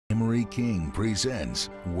Emery King presents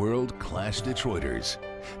World-Class Detroiters.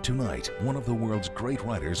 Tonight, one of the world's great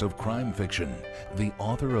writers of crime fiction, the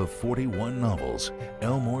author of 41 novels,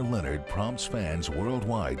 Elmore Leonard prompts fans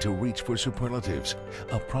worldwide to reach for superlatives.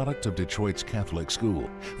 A product of Detroit's Catholic school,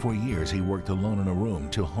 for years he worked alone in a room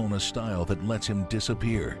to hone a style that lets him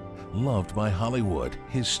disappear. Loved by Hollywood,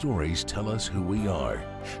 his stories tell us who we are.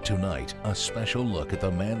 Tonight, a special look at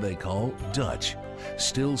the man they call Dutch.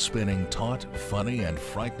 Still spinning taut, funny, and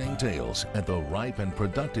frightening tales at the ripe and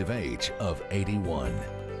productive age of 81.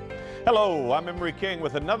 Hello, I'm Emery King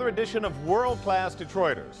with another edition of World-Class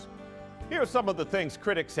Detroiters. Here are some of the things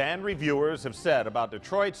critics and reviewers have said about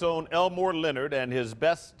Detroit's own Elmore Leonard and his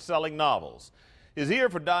best-selling novels. His ear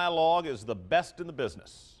for dialogue is the best in the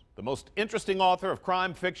business. The most interesting author of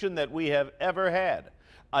crime fiction that we have ever had.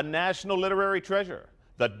 A national literary treasure.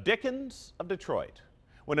 The Dickens of Detroit.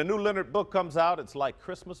 When a new Leonard book comes out, it's like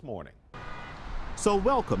Christmas morning. So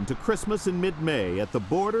welcome to Christmas in mid-May at the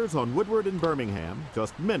Borders on Woodward in Birmingham,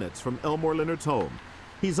 just minutes from Elmore Leonard's home.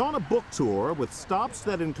 He's on a book tour with stops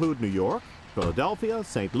that include New York, Philadelphia,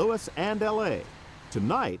 St. Louis, and L.A.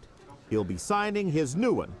 Tonight, he'll be signing his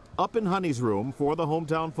new one up in Honey's room for the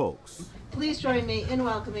hometown folks. Please join me in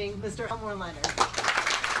welcoming Mr. Elmore Leonard.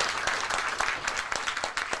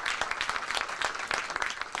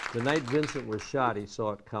 The night Vincent was shot, he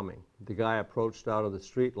saw it coming. The guy approached out of the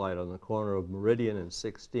streetlight on the corner of Meridian and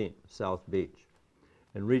 16th, South Beach,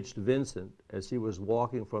 and reached Vincent as he was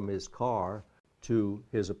walking from his car to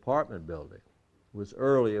his apartment building. It was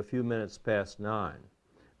early, a few minutes past 9.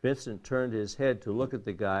 Vincent turned his head to look at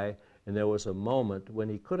the guy, and there was a moment when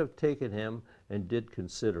he could have taken him and did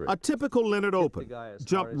consider it. A typical Leonard open,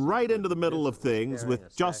 jumped right into the middle of things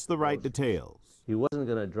with just the right details. He wasn't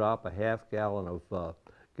going to drop a half-gallon of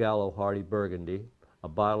Gallo Hardy Burgundy, a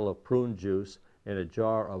bottle of prune juice, and a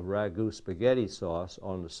jar of ragu spaghetti sauce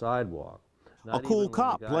on the sidewalk. A cool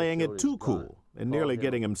cop playing it too cool and nearly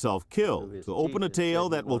getting himself killed to open a tale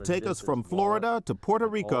that will take us from Florida to Puerto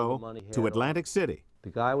Rico to Atlantic City. The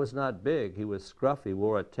guy was not big. He was scruffy,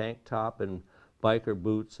 wore a tank top and biker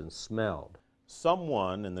boots, and smelled.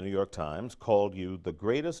 Someone in the New York Times called you the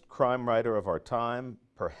greatest crime writer of our time,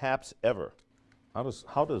 perhaps ever.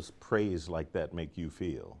 How does praise like that make you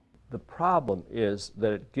feel? The problem is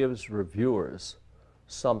that it gives reviewers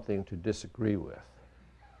something to disagree with,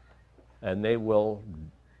 and they will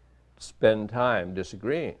spend time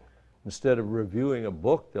disagreeing. Instead of reviewing a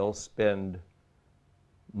book, they'll spend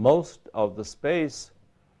most of the space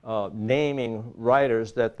naming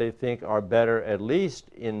writers that they think are better, at least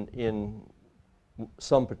in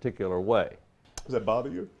some particular way. Does that bother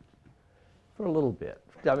you? For a little bit.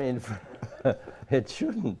 I mean, it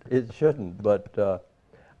shouldn't, but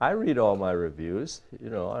I read all my reviews,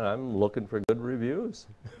 you know, and I'm looking for good reviews.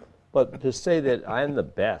 But to say that I'm the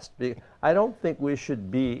best, I don't think we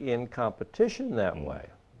should be in competition that way.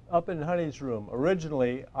 Up in Honey's room,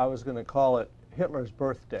 originally I was going to call it Hitler's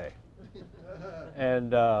birthday.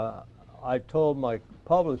 And I told my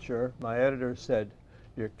publisher, my editor said,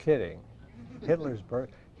 "You're kidding.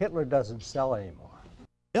 Hitler doesn't sell anymore."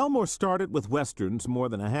 Elmore started with Westerns more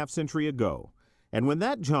than a half-century ago, and when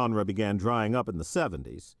that genre began drying up in the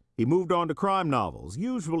 70s, he moved on to crime novels,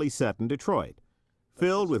 usually set in Detroit,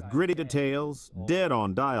 filled with gritty details,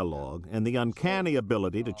 dead-on dialogue, and the uncanny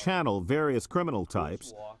ability to channel various criminal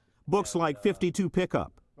types. Books like 52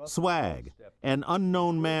 Pickup, Swag, and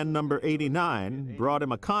Unknown Man No. 89 brought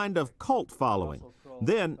him a kind of cult following.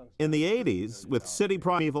 Then, in the 80s, with City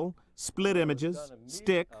Primeval, Split Images,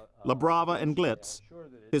 Stick, La Brava, and Glitz,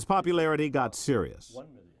 his popularity got serious.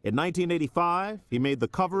 In 1985, he made the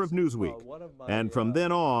cover of Newsweek, and from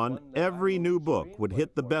then on, every new book would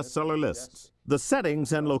hit the bestseller lists. The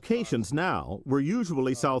settings and locations now were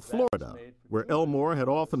usually South Florida, where Elmore had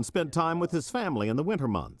often spent time with his family in the winter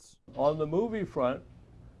months. On the movie front,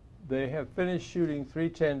 they have finished shooting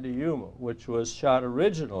 310 to Yuma, which was shot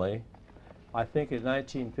originally, I think, in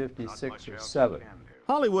 1956 or 7.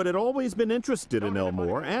 Hollywood had always been interested in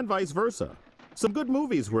Elmore, and vice versa. Some good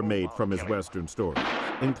movies were made from his Western stories,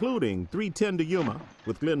 including 310 to Yuma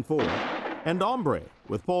with Glenn Ford and Hombre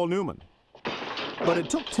with Paul Newman. But it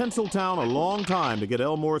took Tinseltown a long time to get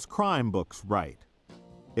Elmore's crime books right.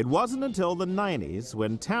 It wasn't until the 90s,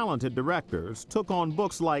 when talented directors took on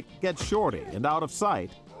books like Get Shorty and Out of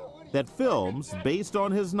Sight, that films based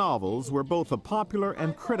on his novels were both a popular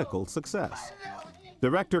and critical success.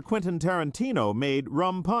 Director Quentin Tarantino made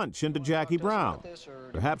Rum Punch into Jackie Brown,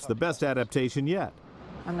 perhaps the best adaptation yet.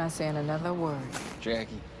 I'm not saying another word.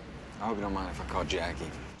 Jackie. I hope you don't mind if I call Jackie.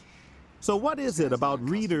 So what is it about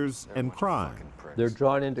readers and crime? They're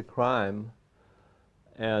drawn into crime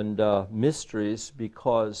and mysteries,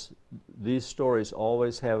 because these stories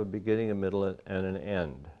always have a beginning, a middle, and an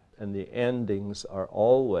end. And the endings are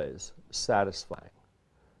always satisfying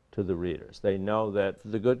to the readers. They know that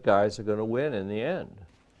the good guys are going to win in the end.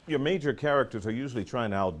 Your major characters are usually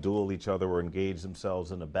trying to outduel each other or engage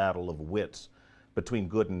themselves in a battle of wits between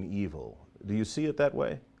good and evil. Do you see it that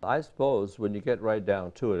way? I suppose when you get right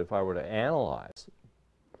down to it, if I were to analyze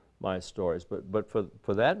my stories, but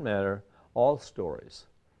for that matter, all stories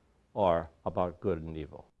are about good and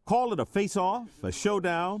evil. Call it a face-off, a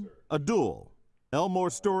showdown, a duel.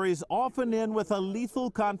 Elmore's stories often end with a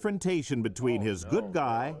lethal confrontation between his good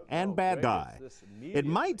guy and bad guy. It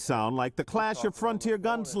might sound like the clash of frontier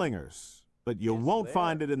gunslingers, but you won't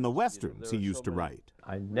find it in the westerns he used to write.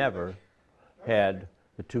 I never had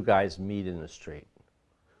the two guys meet in the street,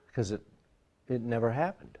 because it never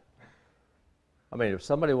happened. I mean, if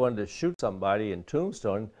somebody wanted to shoot somebody in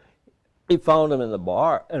Tombstone, he found him in the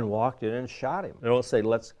bar and walked in and shot him. They don't say,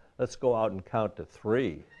 let's go out and count to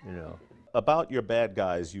 3, you know. About your bad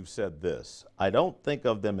guys, you've said this: I don't think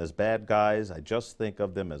of them as bad guys, I just think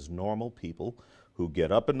of them as normal people who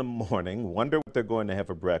get up in the morning, wonder what they're going to have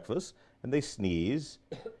for breakfast, and they sneeze,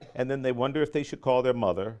 and then they wonder if they should call their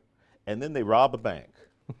mother, and then they rob a bank.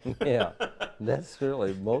 Yeah, that's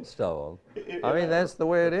really most of them. I mean, that's the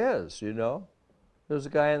way it is, you know. There's a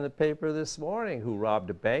guy in the paper this morning who robbed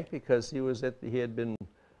a bank because he had been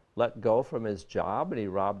let go from his job, and he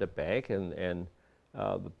robbed a bank, and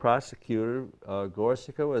the prosecutor,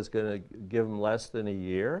 Gorsica, was going to give him less than a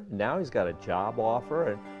year. Now he's got a job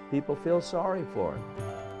offer, and people feel sorry for him.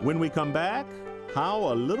 When we come back,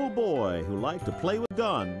 how a little boy who liked to play with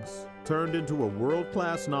guns turned into a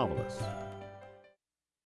world-class novelist.